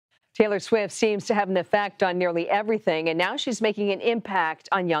Taylor Swift seems to have an effect on nearly everything, and now she's making an impact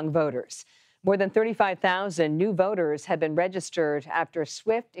on young voters. More than 35,000 new voters have been registered after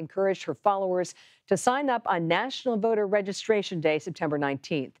Swift encouraged her followers to sign up on National Voter Registration Day, September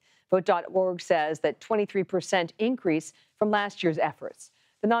 19th. Vote.org says that 23% increase from last year's efforts.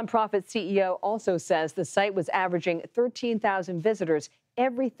 The nonprofit CEO also says the site was averaging 13,000 visitors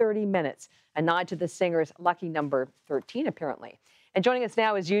every 30 minutes, a nod to the singer's lucky number 13, apparently. And joining us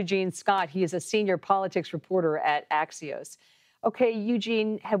now is Eugene Scott. He is a senior politics reporter at Axios. Okay,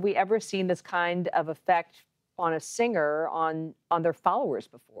 Eugene, have we ever seen this kind of effect on a singer on their followers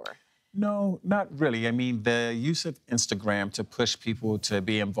before? No, not really. I mean, the use of Instagram to push people to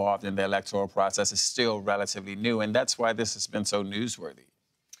be involved in the electoral process is still relatively new, and that's why this has been so newsworthy.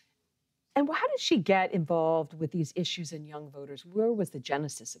 And how did she get involved with these issues in young voters? Where was the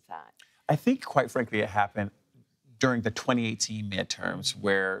genesis of that? I think, quite frankly, it happened during the 2018 midterms,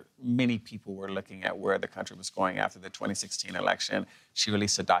 where many people were looking at where the country was going after the 2016 election. She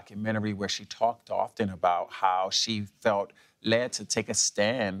released a documentary where she talked often about how she felt led to take a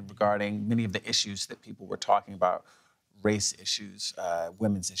stand regarding many of the issues that people were talking about: race issues,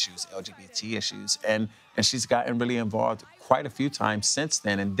 women's issues, LGBT issues. And she's gotten really involved quite a few times since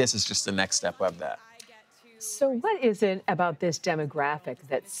then, and this is just the next step of that. So what is it about this demographic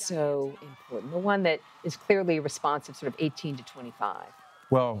that's so important, the one that is clearly responsive, sort of 18 to 25?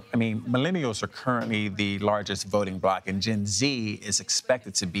 Well, I mean, millennials are currently the largest voting bloc, and Gen Z is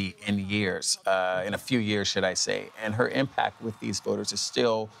expected to be in a few years, should I say. And her impact with these voters is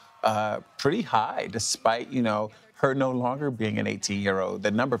still pretty high, despite, her no longer being an 18-year-old. The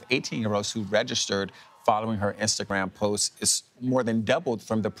number of 18-year-olds who registered following her Instagram posts is more than doubled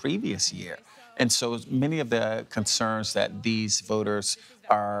from the previous year. And so many of the concerns that these voters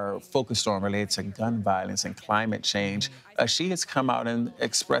are focused on related to gun violence and climate change, she has come out and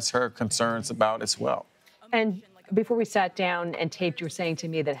expressed her concerns about as well. And before we sat down and taped, you were saying to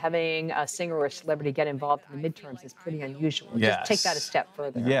me that having a singer or a celebrity get involved in the midterms is pretty unusual. Yes. Just take that a step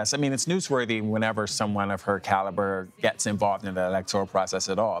further. Yes. I mean, it's newsworthy whenever someone of her caliber gets involved in the electoral process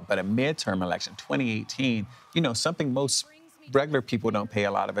at all. But a midterm election, 2018, something most regular people don't pay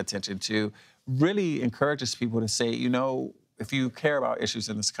a lot of attention to, really encourages people to say, if you care about issues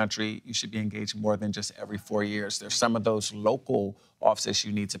in this country, you should be engaged more than just every 4 years. There's some of those local offices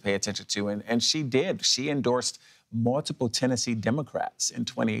you need to pay attention to. And she did. She endorsed multiple Tennessee Democrats in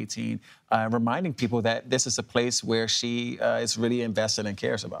 2018, reminding people that this is a place where she is really invested and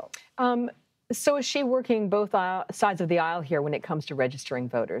cares about. So is she working both sides of the aisle here when it comes to registering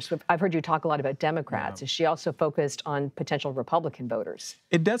voters? I've heard you talk a lot about Democrats. Yeah. Is she also focused on potential Republican voters?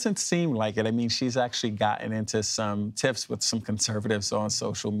 It doesn't seem like it. I mean, she's actually gotten into some tiffs with some conservatives on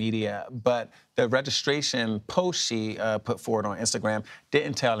social media, but the registration post she put forward on Instagram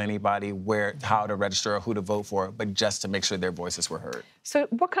didn't tell anybody how to register or who to vote for, but just to make sure their voices were heard. So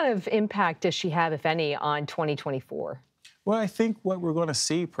what kind of impact does she have, if any, on 2024? Well, I think what we're going to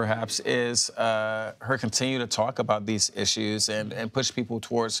see, perhaps, is her continue to talk about these issues and push people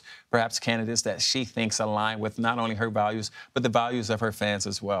towards, perhaps, candidates that she thinks align with not only her values, but the values of her fans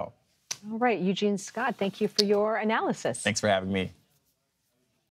as well. All right, Eugene Scott, thank you for your analysis. Thanks for having me.